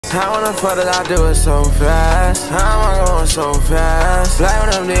How the fuck did I do it so fast? How am I going so fast? Like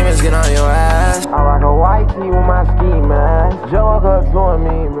when them demons get on your ass. I rock a white tee with my ski mask. Joe woke up doing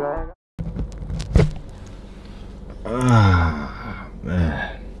me, bro. Ah,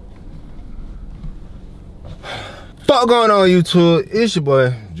 man. Fuck going on YouTube? It's your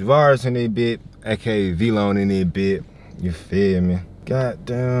boy Javaris in this bit, aka V-Lone in this bit. You feel me?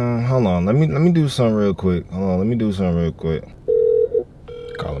 Goddamn. Hold on. Let me do something real quick. Hold on. Let me do something real quick.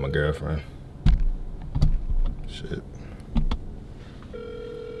 Calling my girlfriend. Shit.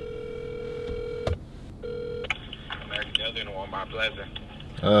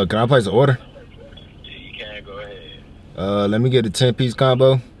 Can I place an order? Yeah, you can. Go ahead. Let me get a 10-piece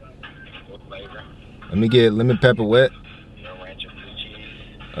combo. What flavor? Let me get lemon pepper wet. No ranch or blue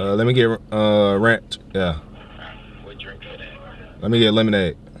cheese? Let me get ranch. Yeah. What drink for that? Let me get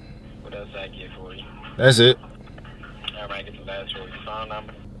lemonade. What else I get for you? That's it. Alright, get the last for your phone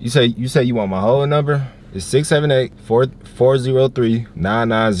number. You say you want my whole number? It's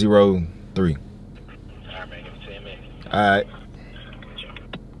 678-403-9903. Alright, man, give me 10 minutes. Alright.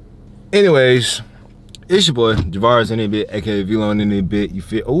 Anyways, it's your boy Javaris in it bit, aka V-Lone in it bit. You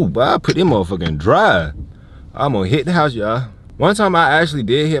feel? Oh, but I put them motherfucking dry. I'm gonna hit the house, y'all. One time I actually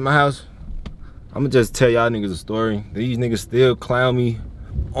did hit my house. I'm gonna just tell y'all niggas a story. These niggas still clown me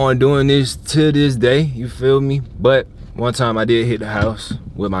on doing this to this day. You feel me? But one time I did hit the house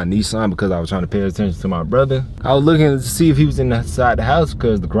with my Nissan because I was trying to pay attention to my brother. I was looking to see if he was inside the house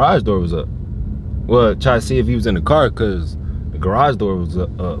because the garage door was up. Well, try to see if he was in the car because the garage door was up,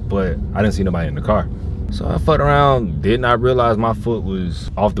 but I didn't see nobody in the car. So I fucked around, did not realize my foot was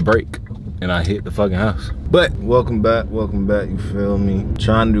off the brake and I hit the fucking house. But welcome back, you feel me?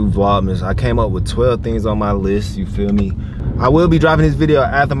 Trying to do Vlogmas. I came up with 12 things on my list, you feel me? I will be dropping this video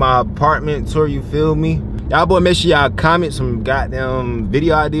after my apartment tour, you feel me? Y'all boy, make sure y'all comment some goddamn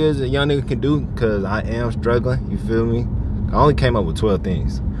video ideas that young nigga can do, cause I am struggling, you feel me? I only came up with 12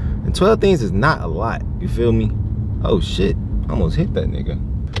 things. And 12 things is not a lot, you feel me? Oh shit, I almost hit that nigga.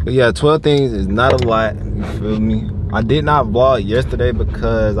 But yeah, 12 things is not a lot, you feel me? I did not vlog yesterday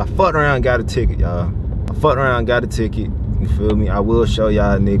because I fucked around and got a ticket, y'all. I fucked around and got a ticket, you feel me? I will show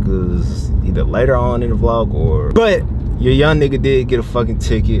y'all niggas either later on in the vlog or... But your young nigga did get a fucking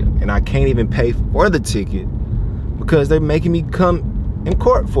ticket and I can't even pay for the ticket because they're making me come in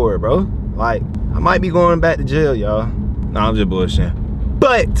court for it, bro. Like, I might be going back to jail, y'all. Nah, I'm just bullshitting.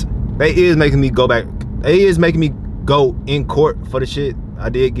 But they is making me go back. They is making me go in court for the shit. I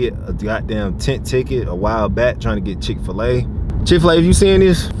did get a goddamn Tint ticket a while back trying to get Chick-fil-A. Chick-fil-A, if you seeing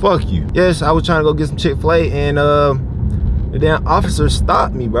this, fuck you. Yes, I was trying to go get some Chick-fil-A and the damn officer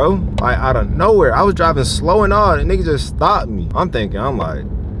stopped me, bro. Like out of nowhere. I was driving slow and all, and nigga just stopped me. I'm thinking, I'm like,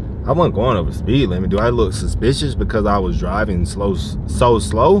 I wasn't going over the speed limit. Do I look suspicious because I was driving so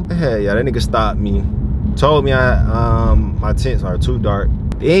slow? Hell yeah, that nigga stopped me. Told me my tints are too dark.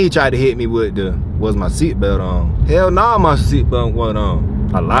 Then he tried to hit me with was my seatbelt on. Hell nah, my seatbelt wasn't on.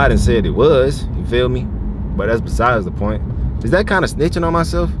 I lied and said it was, you feel me? But that's besides the point. Is that kind of snitching on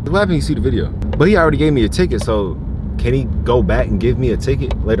myself? What happened when you see the video? But he already gave me a ticket, so can he go back and give me a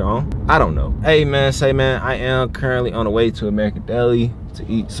ticket later on? I don't know. Hey man, I am currently on the way to American Deli to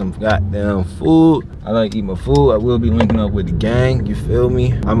eat some goddamn food. I like to eat my food. I will be linking up with the gang, you feel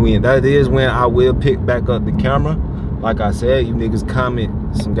me? I mean, that is when I will pick back up the camera. Like I said, you niggas comment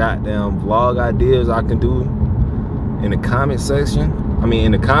some goddamn vlog ideas I can do in the comment section. I mean,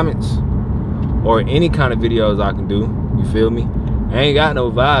 in the comments. Or any kind of videos I can do, you feel me? I ain't got no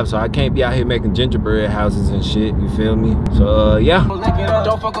vibe, so I can't be out here making gingerbread houses and shit, you feel me? So, yeah.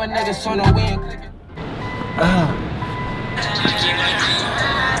 Don't fuck with niggas, so no we ain't clicking.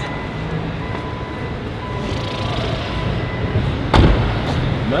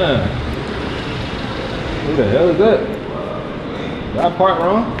 Man. Who the hell is that? Did I park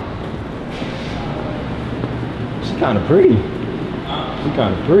wrong? She kind of pretty. She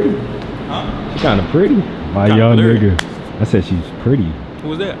kind of pretty. She kind of pretty. My young nigga. I said she's pretty. Who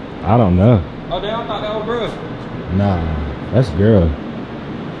was that? I don't know. Oh, damn, I thought that was bro. Nah, that's girl.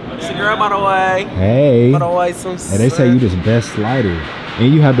 It's a girl, by the way. Hey. By the way, some. And they say you the best slider.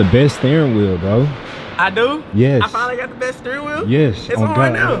 And you have the best steering wheel, bro. I do? Yes. I finally got the best steering wheel? Yes. It's on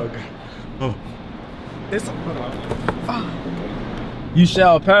right now. Oh. It's on. You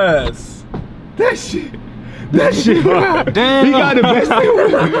shall pass. That shit. That shit hard. Damn. He got the best steering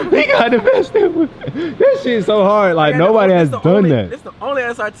wheel. He got the best steering wheel. That shit so hard. Like nobody has done that. It's the only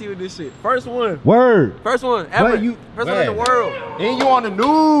SRT with this shit. First one. Word. First one ever. First one in the world. And you on the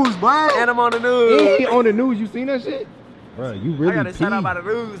news, boy. And I'm on the news. And he on the news. You seen that shit? Bro, you really I got a shout out by the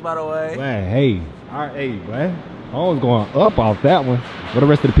news, by the way. Man, hey. All right, hey, boy. was going up off that one. Where the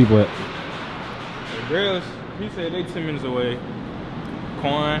rest of the people at? The girls, he said they 10 minutes away.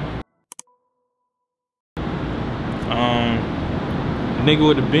 Coin. Nigga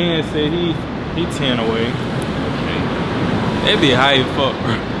with the Benz said he 10 away. Okay. That be high as fuck,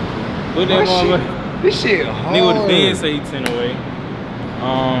 bro. Look at that motherfucker. This shit hard. Nigga with the Benz say he 10 away.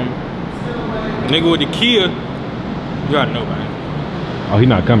 Nigga with the Kia, you gotta know about it. Oh, he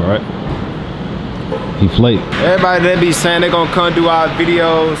not coming, right? He flake. Everybody that be saying they gonna come do our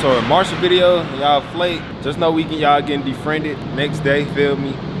videos or Marshall video, y'all flake. Just know y'all getting defriended next day, feel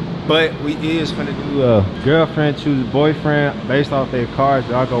me? But we is finna do a girlfriend choose boyfriend based off their cars.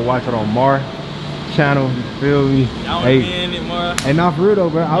 Y'all go watch it on Mar channel, you feel me? Y'all wanna be in it, Mar? Hey, not for real though,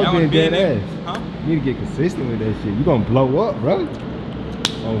 bro. I was being dead ass. Huh? You need to get consistent with that shit. You gonna blow up, bro.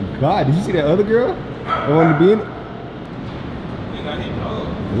 Oh God, did you see that other girl? That wanted to be in it?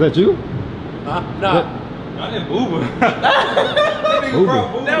 Is that you? Huh? Nah. Not that booba.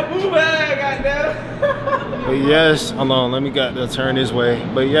 That booba, goddamn. But yes, hold on, let me turn this way.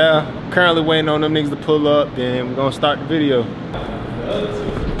 But yeah, currently waiting on them niggas to pull up, then we're gonna start the video.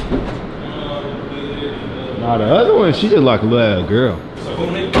 Nah, the other one, she just like a little girl. So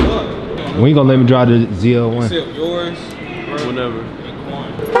when they pull up, when you gonna let me drive the ZL1? Except yours, Whenever.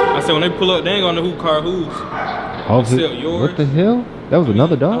 I said when they pull up, they ain't gonna know who car whose. Hopefully. Except yours. What the hell? That was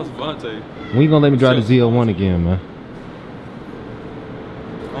another That dog? was Vontae. When you gonna let me drive the ZL1 again, man?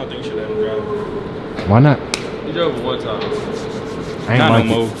 I don't think you should let him drive. Why not? He drove it one time. I ain't Not like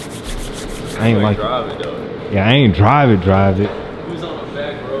no more. it. I ain't like it. Drive it though. Yeah, I ain't drive it. He was on the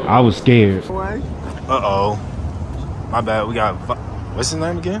back road. I was scared. Uh Uh-oh. My bad, we got, what's his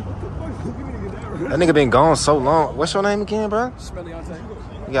name again? That nigga been gone so long. What's your name again, bro? Smelly Auntie.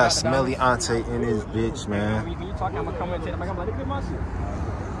 We got Smelly Auntie in this bitch, man.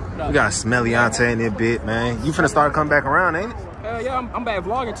 We got Smelly Auntie in this bitch, man. You finna start coming back around, ain't it? Yeah, I'm back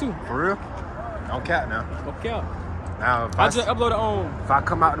vlogging too. For real? Don't cap now. Okay. Now, I just uploaded on if I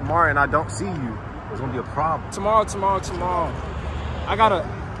come out tomorrow and I don't see you, it's gonna be a problem. tomorrow. I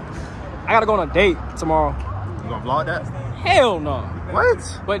gotta go on a date tomorrow. You gonna vlog that? Hell no.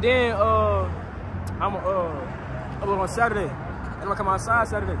 What? But then I'm upload on Saturday. I'm gonna come outside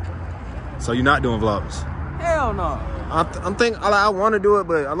Saturday. So you're not doing vlogs? Hell no. I'm thinking, I want to do it,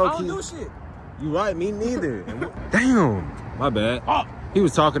 but I I low-key. don't do shit. You right, me neither. Damn. My bad. Oh. He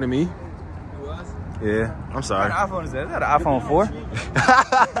was talking to me. Yeah, I'm sorry. What iPhone is that? Is that an iPhone 4?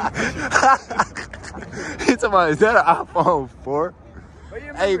 He's talking about, is that an iPhone 4?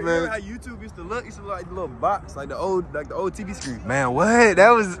 Hey, man. How YouTube used to look? It used to look like the little box, like the old TV screen. Man, what? That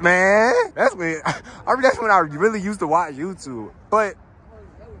was, man. That's when that's when I really used to watch YouTube. But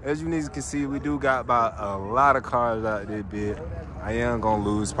as you niggas can see, we do got about a lot of cars out there, bit. I am gonna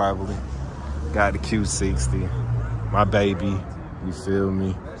lose probably. Got the Q60, my baby. You feel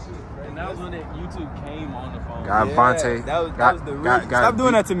me? And that was when YouTube came on the phone. Got Vontae. That was the real. Stop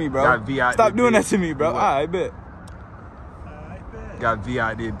doing that to me, bro. Got V out Stop there, doing bitch. that to me, bro. I bet. Got V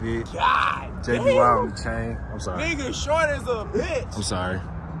out there, bitch. God JB Wild on the chain. I'm sorry. nigga, short as a bitch. I'm sorry.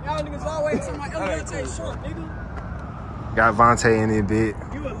 Y'all niggas always tell my elevator short, nigga. Got Vontae in it, bit.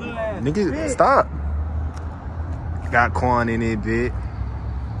 You a little ass Nigga, bitch. stop. Got Quan in it, bit.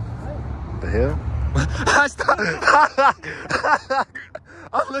 The hell? Stop.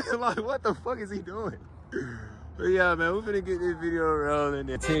 I'm looking like, what the fuck is he doing? But yeah, man, we finna get this video rolling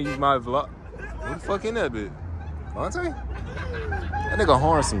and tell you my vlog. What the fuck in that bit? Vontae? That nigga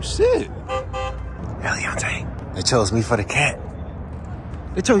horn some shit. Eliante. They chose me for the cat.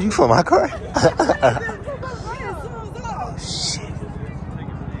 They chose you for my car? Shit.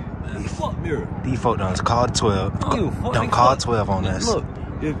 These folk done called 12. Don't call 12 on us. Look,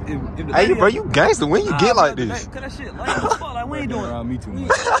 if Hey, bro, you gangster. When you get like this? Cause that shit like as fuck. Like we ain't doing around me too much.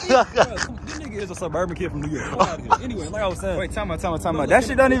 This nigga is a suburban kid from New York. Anyway, like I was saying. Wait, time out. That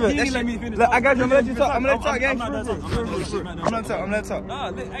shit don't even. That shit, let me finish. Look, I got you. I'm gonna let you talk. I'm gonna let you talk, gang. I'm gonna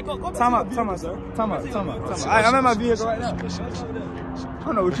talk. Time out. I'm in my vehicle right now. I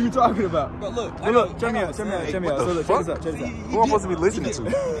don't know what you talking about. But look, check me out. So look, check this out. Who am I supposed to be listening to?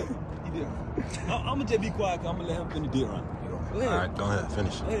 I'm gonna just be quiet. I'm gonna let him finish dick run. Alright, go ahead,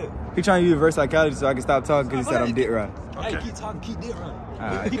 finish. He trying to use reverse psychology so I can stop talking because he said I'm dick ride. Okay. Hey, keep talking, keep dick ride.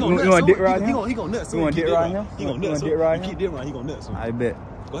 Alright. He gonna You want dick ride him? He gonna nuts. You want dick ride him? He gonna You nuts. want dick ride him? Keep dick ride. He gonna nuts. I bet.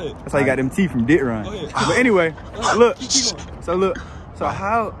 Go ahead. That's how you got them teeth from dick run. Go ahead. But anyway, look. So look. So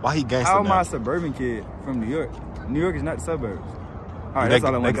Why he gangster how am now? I a suburban kid from New York? New York is not the suburbs. All right, that's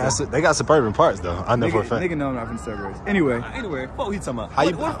all I want to say. They got suburban parts though. I know for a fact. Nigga know I'm not from the suburbs. Anyway, What was he talking about? How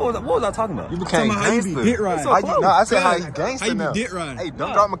you- What was I talking about? You became Talking about how you be gangster. dick riding. No, I said how you How gangster you be now. dick riding? Hey,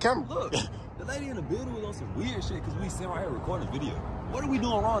 don't drop my camera. Look, the lady in the building was on some weird shit because we sitting right here recording a video. What are we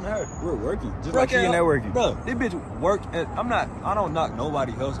doing wrong to her? We're working. Just like she in there working. Bro, this bitch work at, I don't knock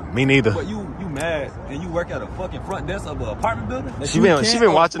nobody hustle. Me neither. But you mad and you work at a fucking front desk of an apartment building? She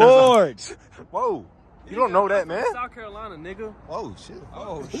been watching us. Whoa. You don't know that, man. South Carolina, nigga. Whoa, shit.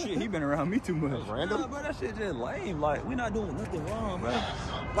 Oh, shit. He been around me too much. That's random. Nah, bro, that shit just lame. Like, we not doing nothing wrong, bro.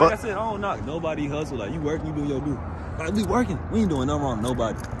 Like I said, I don't knock nobody hustle. Like, you working, you do your do. Like, we working. We ain't doing nothing wrong to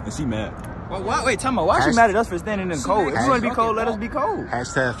nobody. And she mad. Wait, tell me, why she mad at us for standing in the cold? If we want to be cold, let us be cold.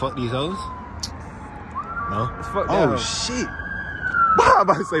 Hashtag fuck these hoes. No? Fuck that Oh, hoe. shit. I'm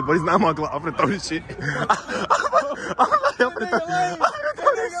about to say, but it's not my glove. I'm gonna throw this shit. I'm gonna throw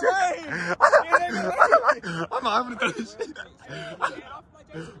this shit. I'm gonna throw this shit.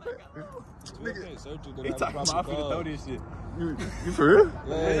 He talking about I'm finna throw this shit. You for real?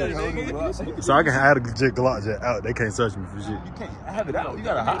 Yeah. So I can have a legit Glock jet out. They can't search me for shit. You can't have it out. You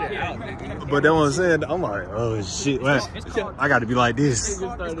gotta hide it out, nigga. But that's what I'm saying. I'm like, oh shit, man. I gotta be like this.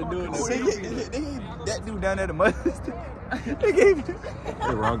 That dude down there, the mother. They gave me.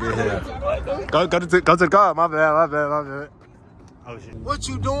 You're wrong, get here. Go to the car. My bad. Oh shit. What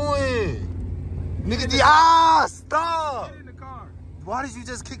you doing? Nigga, stop! In the car. Why did you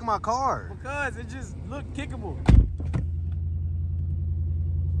just kick my car? Because it just looked kickable.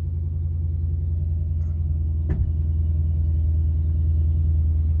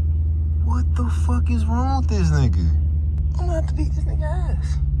 What the fuck is wrong with this nigga? I'm gonna have to beat this nigga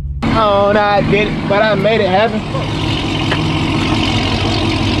ass. Oh, no, I did it, but I made it happen.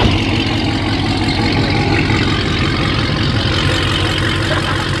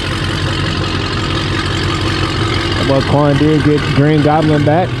 But Quan did get Green Goblin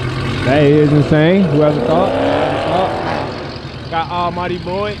back. That is insane. Whoever thought. Got Almighty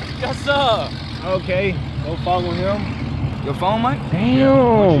Boy. Yes, sir. Okay, go follow him. Your phone, Mike?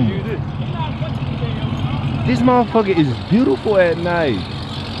 Damn. This motherfucker is beautiful at night.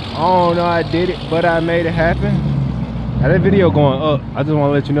 Oh no, I did it, but I made it happen. Now that video going up. I just want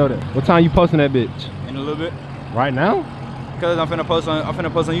to let you know that. What time you posting that bitch? In a little bit. Right now? Cause I'm finna post on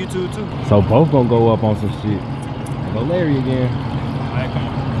YouTube too. So both gonna go up on some shit. Go Larry again. Alright, come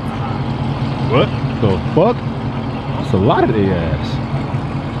on. What the fuck? That's a lot of their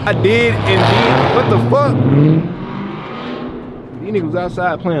ass. I did indeed. What the fuck? These niggas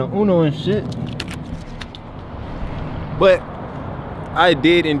outside playing Uno and shit. But I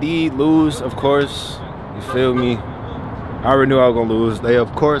did indeed lose, of course. You feel me? I already knew I was gonna lose. They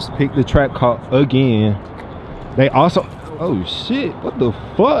of course picked the track call again. They also, oh shit, what the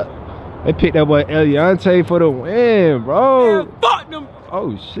fuck? They picked that boy Eliante for the win, bro. Man, fuck them.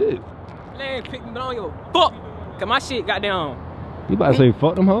 Oh shit. Man, pick them, but I don't give a fuck. Cause my shit got down. You about to say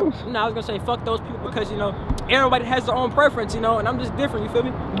fuck them hoes? No, I was gonna say fuck those people because, you know, everybody has their own preference, you know, and I'm just different, you feel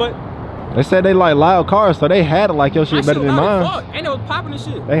me? But they said they like loud cars, so they had to like your shit better than mine. Fuck. And it was popping and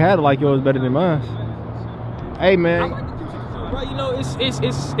shit. They had to like yours better than mine. Hey man. I like the Q60, bro. You know, it's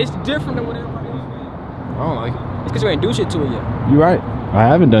different than what everybody else. I don't like it. It's because you ain't do shit to it yet. You right. I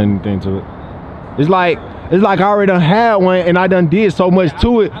haven't done anything to it. It's like I already done had one and I done did so much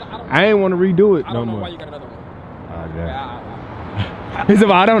to it. I ain't want to redo it I don't know why you got another one. He said,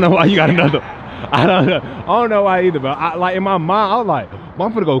 well, I don't know why you got another. I don't know why either, but like in my mind, I was like,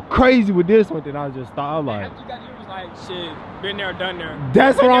 I'm gonna go crazy with this one. Then I just thought, I was like, After you got yours, like, shit, been there, done there.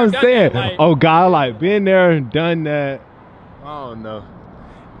 that's Been what there, I'm done saying. that, like, Oh God, like been there and done that. I don't know.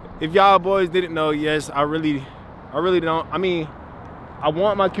 If y'all boys didn't know, yes, I really don't. I mean, I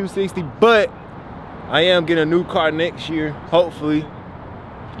want my Q60, but I am getting a new car next year, hopefully.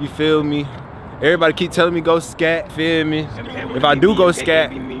 You feel me? Everybody keep telling me go scat, feel me? If I do go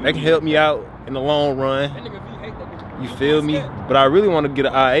scat, they can help me out in the long run. You feel me? But I really want to get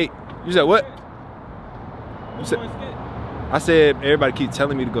an I8. You said what? You said, I said everybody keep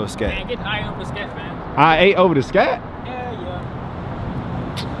telling me to go scat. Man, get the I over scat, man. I8 over the scat? Yeah.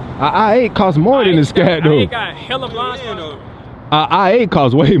 I8 costs more than the scat though. I got hella blind spots. I8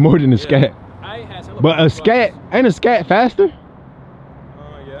 costs way more than the scat. I has hella But a blind scat, spots. ain't a scat faster?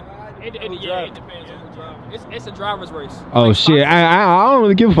 It depends on who drives. It's a driver's race. Oh Like, shit, I don't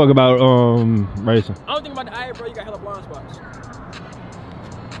really give a fuck about racing. I don't think about the I, bro. You got hella blind spots.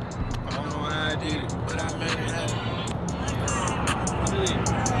 I don't know how I did it, but I made it happen.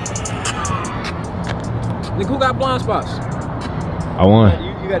 Nigga, who got blind spots? I won.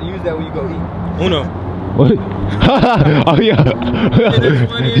 You gotta use that when you go eat. Uno. What? Oh yeah.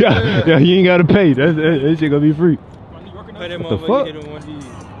 yeah, you ain't gotta pay. That shit gonna be free. What the fuck?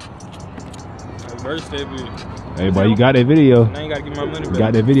 Hey, boy, you got that video. Now you gotta get my money back. You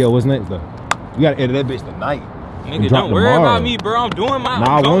got that video. What's next though? You gotta edit that bitch tonight. Nigga, don't worry about me, bro. I'm doing my.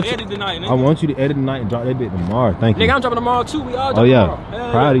 Nah, I'm edit tonight, nigga. I want you to edit tonight and drop that bit tomorrow. Thank you. Nigga, I'm dropping tomorrow too. We all Oh yeah,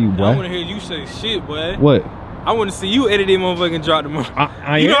 tomorrow. proud of you, boy. I want to hear you say shit, boy. What? I want to see you edit that motherfucking drop tomorrow.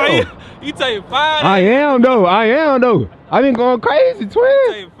 I you am. Know, you take 5 days. I am though. I've been going crazy,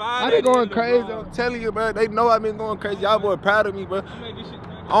 twin. I've been going crazy. Bro. I'm telling you, bro. They know I've been going crazy. Y'all boy proud of me, bro.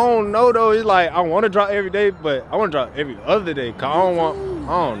 I don't know though. It's like I want to drop every day, but I want to drop every other day. Cause I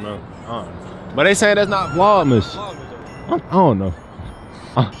don't know. But they saying that's not vlogmas. I don't know.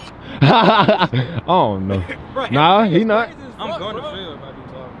 I don't know. Bro, nah, he not. I'm going to fail if I do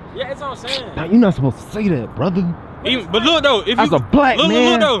vlog. Yeah, that's what I'm saying. Now, you're not supposed to say that, brother. But look though, if as you a black man,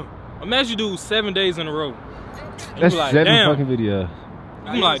 look though. Imagine you do 7 days in a row. That's like, 7 damn. fucking videos.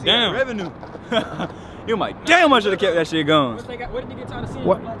 I'm like, damn. Revenue. You like, damn, I should have kept that shit going. What did they get tired of seeing?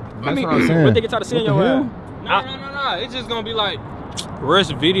 What? That's what I'm saying. What did they get tired of seeing your ass? No. It's just gonna be like rush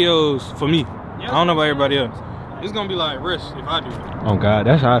videos for me. I don't know about everybody else. It's gonna be like rush if I do it. Oh God,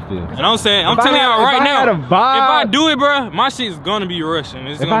 that's how I feel. And I'm saying, I'm telling y'all right now, if I do it, bro, my shit's gonna be rushing.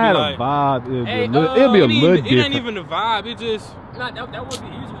 It's gonna be like, if I had a vibe, it'll be a little different. It ain't even the vibe. It just. Nah, that would be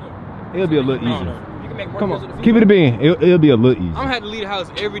easier though. It'll be a little easier. You can make more Come videos with on, the keep it a bean. It'll be a little easier. I'm gonna have to leave the house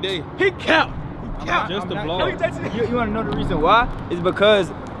every day. He count. Just to vlog. You want to know the reason why? It's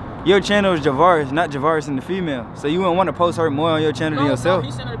because your channel is Javaris, not Javaris and the female. So you wouldn't want to post her more on your channel than yourself. No,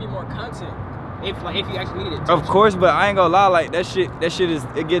 he said there'd be more content. If you actually needed it. Of course, but I ain't gonna lie, like that shit is,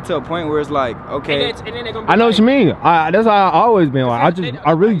 it get to a point where it's like, okay. And then they're gonna be I know like, what you mean. That's how I always been. Like,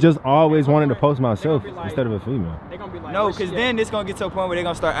 I really just always wanted to post myself instead of a female. They're gonna be like, No, because then it's gonna get to a point where they're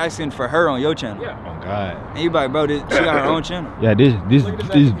gonna start asking for her on your channel. Yeah. Oh God. And you be like, bro, she got her own channel. Yeah, this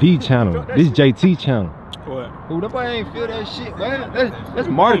V channel, this JT channel. What? Who the boy ain't feel that shit, man? That's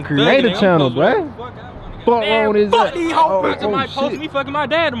Martin Creator channel, bro. Fuck wrong with his Fuck these whole bitches oh, might post shit. me fucking my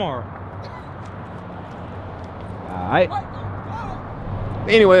dad tomorrow. Alright.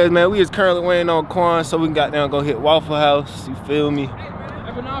 Anyways, man, we is currently waiting on Quan so we can goddamn go hit Waffle House. You feel me?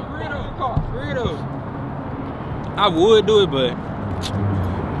 But nah, for real though. I would do it, but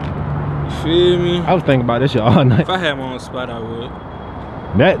you feel me? I was thinking about this shit all night. If I had my own spot, I would.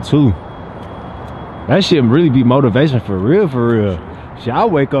 That too. That shit really be motivation for real, Shit, I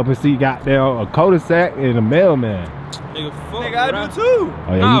wake up and see goddamn a cul-de-sac and a mailman. Nigga, fuck. Nigga, I do too. Oh,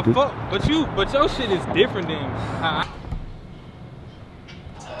 yeah, Nah, you do. fuck. But your shit is different than how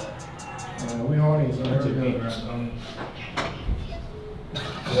We horny, so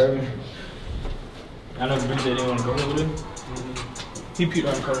I know Bree said they want to go over there. He peed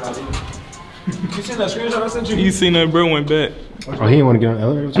on the car out there. You seen that screenshot I sent you? You seen that bro went back. Oh, he didn't want to get on the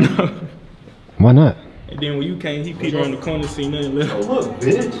elevator with you? Why not? And then when you came, he peed on the corner, seen nothing left. Oh, look,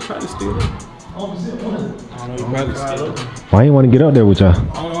 bitch. Probably still there. I don't know, he probably still there. Why you want to get up there with y'all? I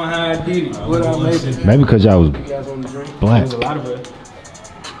don't know how I did it. What I made it. Maybe because y'all was black. There's a lot of it.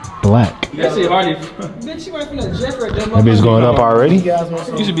 Black. That shit hard. bitch, you went from the Jeffrey. That bitch going up already?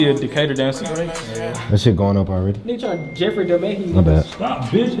 You should be a Decatur dancer. That shit going up already? Nigga trying Jeffrey Domain. My bad. Stop,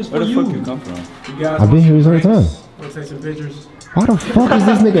 bitch. It's Where for the you. fuck you come from? I've been here this whole time. Wanna take some pictures? Why the fuck is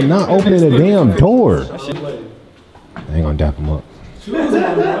this nigga not opening the damn door? I ain't gonna dap him up. I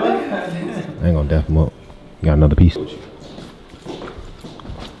ain't gonna dap him up. You got another piece?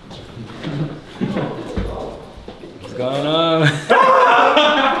 What's going on?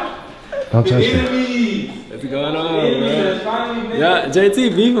 Don't touch me. What's going on, bro? Yeah, JT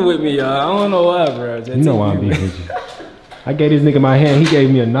beefing with me, y'all. I don't know why, bro. JT You know why I'm beefing with you. I gave this nigga my hand, he gave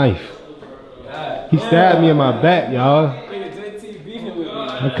me a knife. He stabbed me in my back, y'all. JT beefing with me.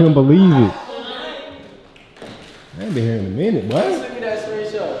 I couldn't believe it. I ain't been here in a minute, boy. Send me that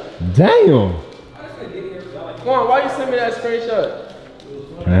screenshot. Damn. Come on, why you send me that screenshot?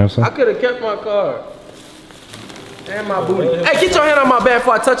 Can I have some? I could have kept my card. And my booty. Hey, get your hand on my back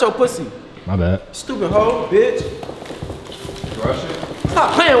before I touch your pussy. My bad. Stupid hoe, bitch.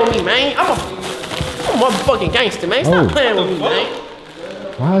 Stop playing with me, man. I'm a motherfucking gangster, man. Stop Oh. playing with me, man.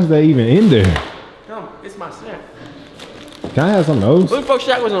 Why is that even in there? Come, it's my snap. Can I have some of those? What the fuck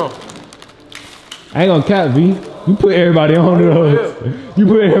shot was on? I ain't gonna cap, V. You put everybody on those. You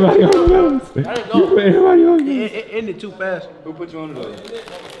put everybody on those. You put everybody on those. It ended too fast. Who put you on those?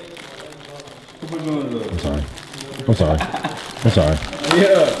 Who put you on those? I'm sorry. I'm sorry. I'm sorry.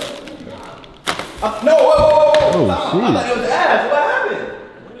 Yeah. No, whoa. Oh, I thought it was ass. What happened?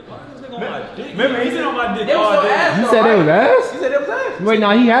 Remember, he said on my dick It was all no day. ass. You though, said right? it was ass? You said it was ass. Wait,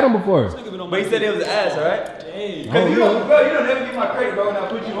 nah, he had them before. But he said it was ass, alright? Hey, Cause you don't never get my credit, bro, when I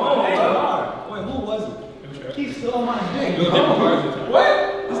put you on. wait, who was it? He's still on my dick. What?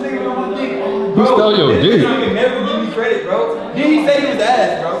 This nigga was on my dick. Who stole your dick? You can never give me credit, bro. Then he said he was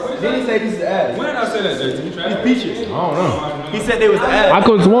ass, bro. Then he said this is the ass. When did I say that, JT? These peaches. I don't know. He said they was the ass. I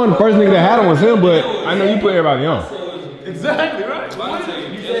could have sworn the first nigga that had him was him, but I know you put everybody on. Exactly right.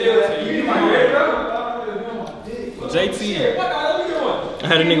 JT. I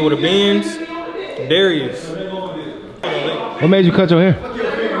had a nigga with a Benz. Darius. What made you cut your hair?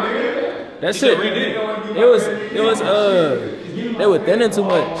 That's it. They were thinning too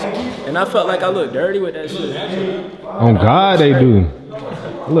much. And I felt like I looked dirty with that shit. Oh God, they do.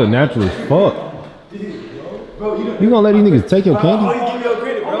 They look natural as fuck. You gonna let these niggas take your candy?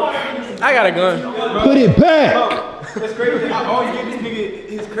 I got a gun. Put it back. That's crazy. I always give this nigga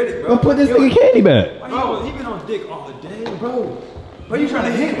his credit, bro. Don't put this nigga candy back. Bro, he been on dick all day, bro. Bro, you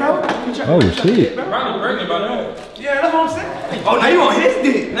trying to hit, bro? Oh shit. Probably pregnant by that. Yeah, that's what I'm saying. Oh, now you on his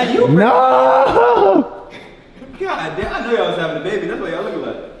dick. Now you. No. God damn, I know y'all was having a baby. That's why y'all looking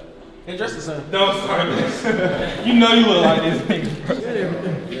like. They dressed the same. No, sorry. You know you look like this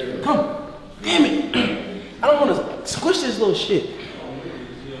nigga. Come. Damn it. I don't want to squish this little shit.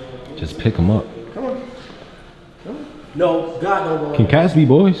 Just pick them up. Come on. Come on. No, God don't go. Can cats be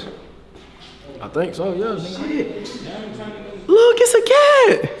boys? I think so, yeah. Shit. Look, it's a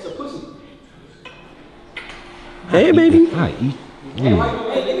cat. It's a pussy. Hey, baby. I eat.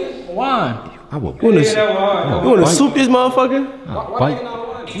 Wine. I will. You wanna soup this motherfucker? I'll bite.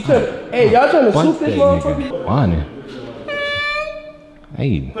 Hey, y'all trying to soup this that motherfucker? nigga. Whining.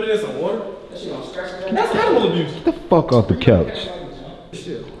 Hey, Put it in some water. That's animal abuse. get the fuck off the couch.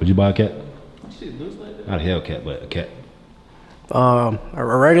 Would you buy a cat? Not a Hellcat, but a cat. A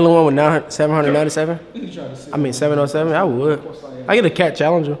regular one with 797. I mean 707. I would. I get a cat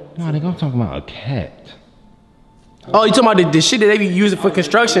Challenger. No, nigga, I'm talking about a cat. Oh, you talking about the shit that they be using for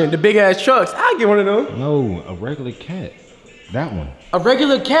construction, the big ass trucks? I get one of them. No, a regular cat. That one. A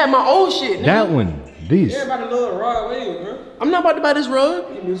regular cat, my old shit. Nigga. That one. This. Everybody love ride wave, bro. I'm not about to buy this rug.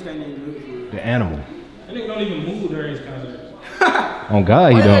 The animal. That nigga don't even move during his concert. On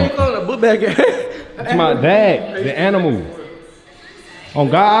God, he You don't. calling a book bag? It's my dad, the animal. On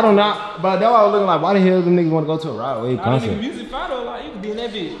God, I don't know. But that's why I was looking like, why the hell them niggas want to go to a Rod Wave I don't concert? even music photo, like you could be in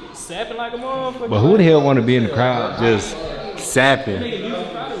that bitch sapping like a motherfucker. But who the hell want to be in the crowd just sapping?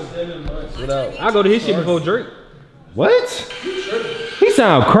 I go to his shit before Drake. What? He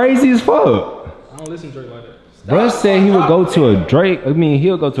sound crazy as fuck. I don't listen to Drake like that. Bro said he would go to a Drake. I mean,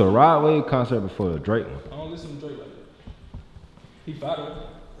 he'll go to a Rod Wave concert before a Drake one. I don't listen to Drake like that. He photo.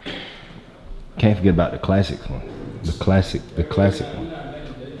 Can't forget about the classics one. The classic one.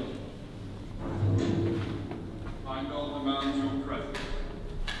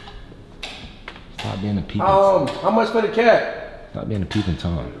 Stop being a peeping. How much for the cat? Stop being a peeping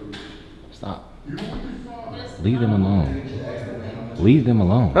Tom. Stop. Leave them alone. Leave them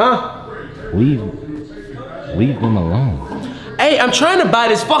alone. Huh? Leave them alone. Hey, I'm trying to buy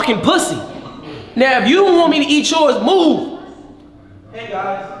this fucking pussy. Now, if you don't want me to eat yours, move. Hey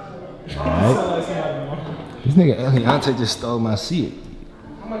guys. Alright. This nigga Eliante just stole my seat.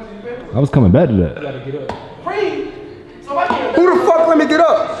 I was coming back to that. Who the fuck let me get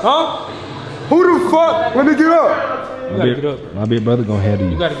up? Huh? Who the fuck let me get up? My big brother gonna handle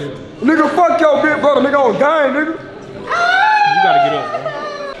you. You gotta get up. Nigga, fuck your big brother. Nigga on gang, nigga. You gotta get up, bro.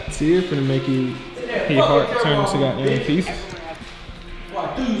 Tear finna make you your heart turn into goddamn pieces.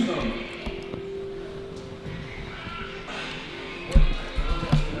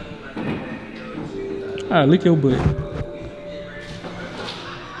 Alright, lick your butt.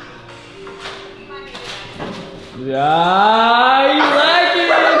 Yeah, you like it?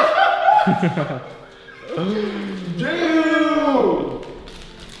 Dude!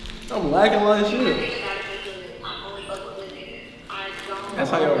 I'm liking like shit. That's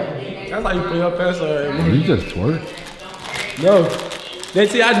how you put your pants on. You just twerk. No. They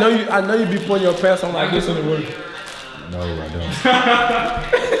see, I know you be putting your pants on like this in the work. No, I don't.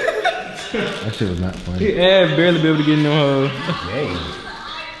 That shit was not funny. Yeah, barely be able to get in no hole. Yay.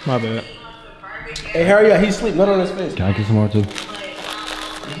 My bad. Hey, hurry up, he's asleep, not on his face. Can I get some more too?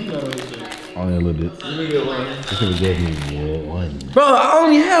 Only a little bit. This nigga gave me one. Bro, I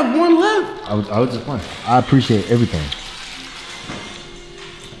only have one left. I was just playing. I appreciate everything.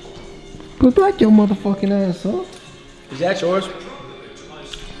 Put back your motherfucking ass up. Is that yours?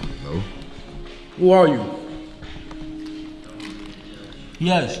 No. Who are you?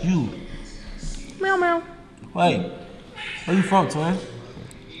 Yes, you. Meow meow. Wait, where you from, twin?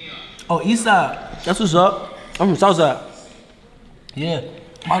 Oh, East Side. That's what's up. I'm from South Side. Yeah,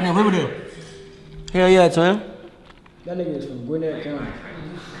 out there, Riverdale. Hell yeah, twin. That nigga is from Gwinnett County.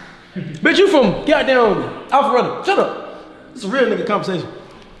 Bitch, you from goddamn Alpharetta. Shut up. It's a real nigga conversation.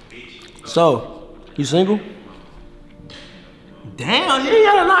 So, you single? Damn, you ain't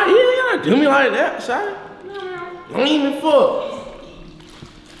gotta do me like that, son. Lame as fuck.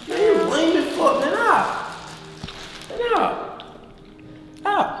 Man, you lame as fuck, man. Ah. Yo.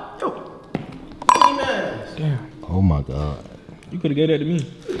 Lame ass. Damn. Oh my God. You could have gave that to me.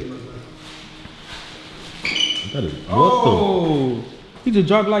 What He just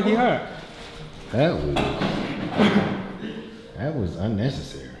dropped like he hurt. That was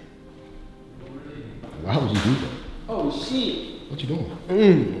unnecessary. Why would you do that? Oh shit. What you doing?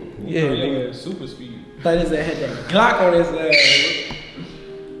 Yeah, nigga. Super speed. Thought his ass had that Glock on his ass.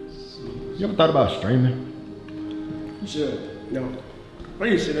 You ever thought about streaming? You should. No. Why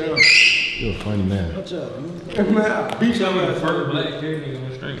you sit down? You're a funny man. What's up, man? Man, I beat your ass. First black hair nigga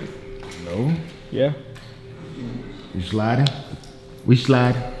on stream. No. Yeah. You sliding? We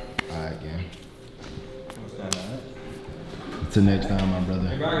sliding. Alright, gang. Until next time, my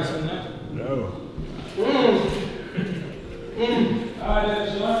brother. No. Alright,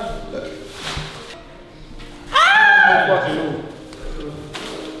 that's right.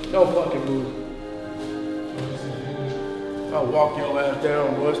 Don't fucking move. I'll walk your ass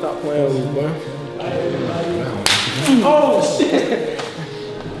down, boy. Stop playing with me, boy. Oh, shit.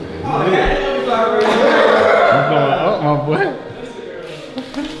 Oh, that looks like right here. I'm going up, my boy.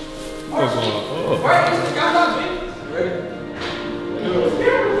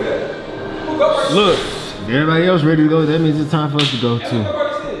 Look. If everybody else ready to go, that means it's time for us to go too.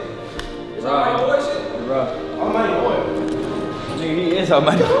 He is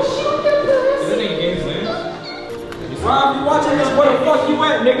almighty. Rob, you watching this? Where the fuck you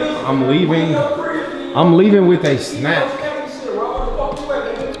at, nigga? I'm leaving. I'm leaving with a snack. I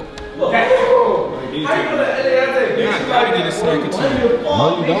gotta get a snack or two.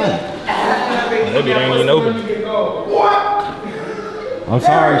 No, you don't. Maybe it ain't even open. I'm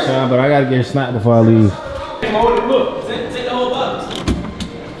sorry, Sean, but I gotta get a snack before I leave. Look, take the whole box.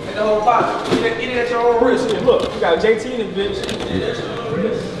 Take the whole box. Eat it at your own risk. Look, you got JT in this bitch.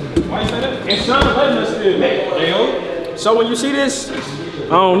 Why you say that? And Sean letting us still. So when you see this, I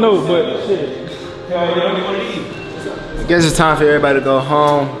don't know, but shit. I guess it's time for everybody to go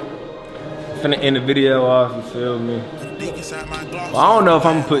home. Finna end the video off, you feel me? Well, I don't know if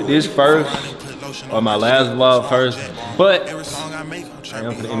I'm gonna put this first or my last vlog first, but I'm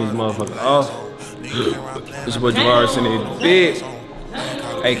finna end these motherfuckers off. This your boy Javaris in it big.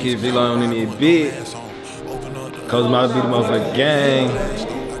 AK V-Long in it big. Cause my be the motherfucking gang.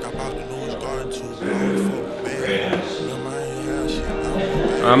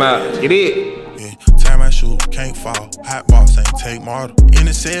 I'm out. Get it. Tie my shoe, can't fall. Hot box ain't take model. In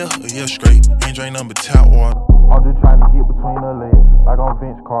the cell, a year straight. Ain't drink nothing but tap water. I'm just trying to get between the legs, like on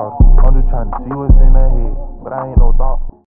Vince Carter. I'm just trying to see what's in her head, but I ain't no doctor.